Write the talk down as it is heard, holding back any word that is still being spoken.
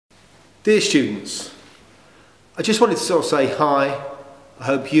Dear students, I just wanted to sort of say hi. I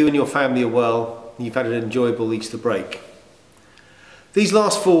hope you and your family are well and you've had an enjoyable Easter break. These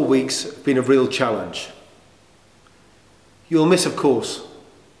last 4 weeks have been a real challenge. You'll miss, of course,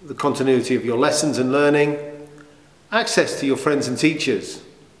 the continuity of your lessons and learning, access to your friends and teachers,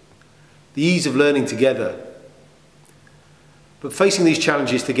 the ease of learning together. But facing these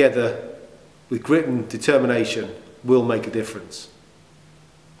challenges together with grit and determination will make a difference.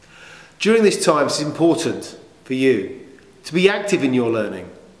 During this time, it's important for you to be active in your learning,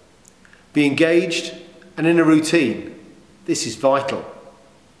 be engaged and in a routine. This is vital.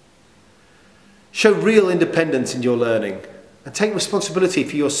 Show real independence in your learning and take responsibility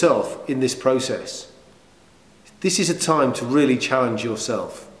for yourself in this process. This is a time to really challenge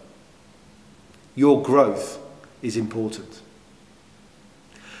yourself. Your growth is important.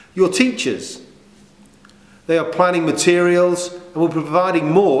 Your teachers, they are planning materials and will be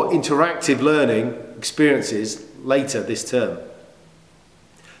providing more interactive learning experiences later this term.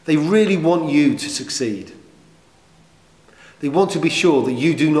 They really want you to succeed. They want to be sure that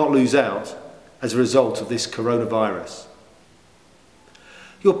you do not lose out as a result of this coronavirus.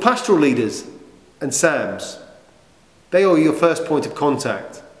 Your pastoral leaders and SAMs, they are your first point of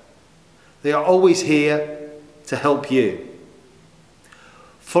contact. They are always here to help you.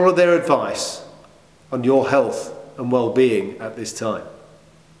 Follow their advice on your health and well-being at this time.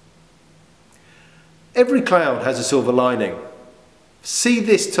 Every cloud has a silver lining. See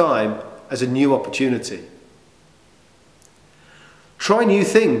this time as a new opportunity. Try new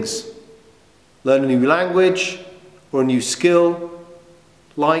things. Learn a new language or a new skill,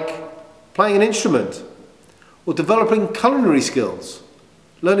 like playing an instrument or developing culinary skills,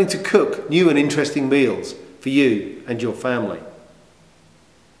 learning to cook new and interesting meals for you and your family.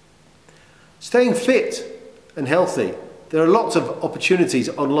 Staying fit and healthy. There are lots of opportunities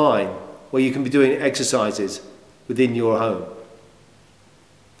online where you can be doing exercises within your home.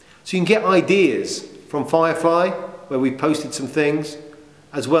 So you can get ideas from Firefly, where we posted some things,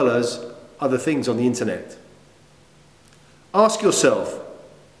 as well as other things on the internet. Ask yourself,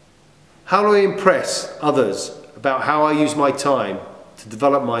 how do I impress others about how I use my time to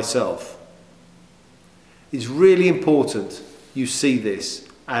develop myself? It's really important you see this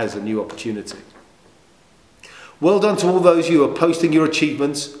as a new opportunity. Well done to all those who are posting your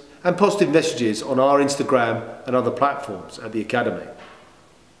achievements and positive messages on our Instagram and other platforms at the Academy.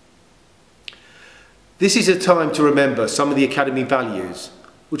 This is a time to remember some of the Academy values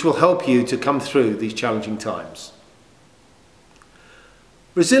which will help you to come through these challenging times.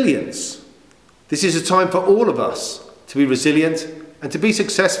 Resilience. This is a time for all of us to be resilient and to be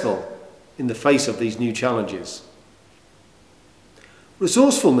successful in the face of these new challenges.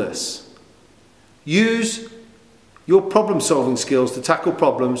 Resourcefulness. Use your problem-solving skills to tackle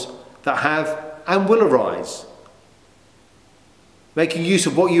problems that have and will arise. Making use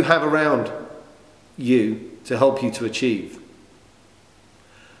of what you have around you to help you to achieve.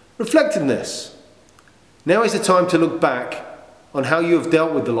 Reflectiveness. Now is the time to look back on how you have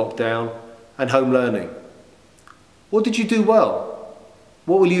dealt with the lockdown and home learning. What did you do well?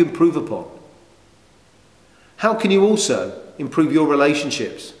 What will you improve upon? How can you also improve your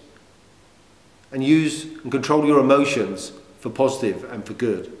relationships and use and control your emotions for positive and for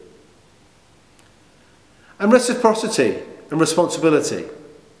good? And reciprocity and responsibility.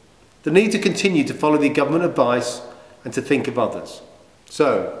 The need to continue to follow the government advice and to think of others.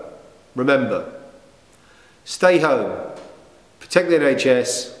 So, remember, stay home, protect the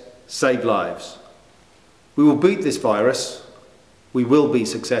NHS, save lives. We will beat this virus. We will be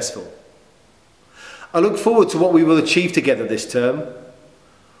successful. I look forward to what we will achieve together this term.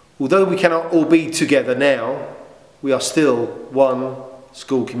 Although we cannot all be together now, we are still one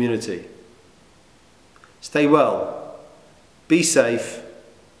school community. Stay well, be safe,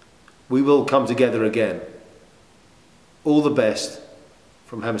 we will come together again. All the best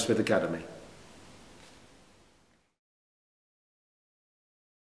from Hammersmith Academy.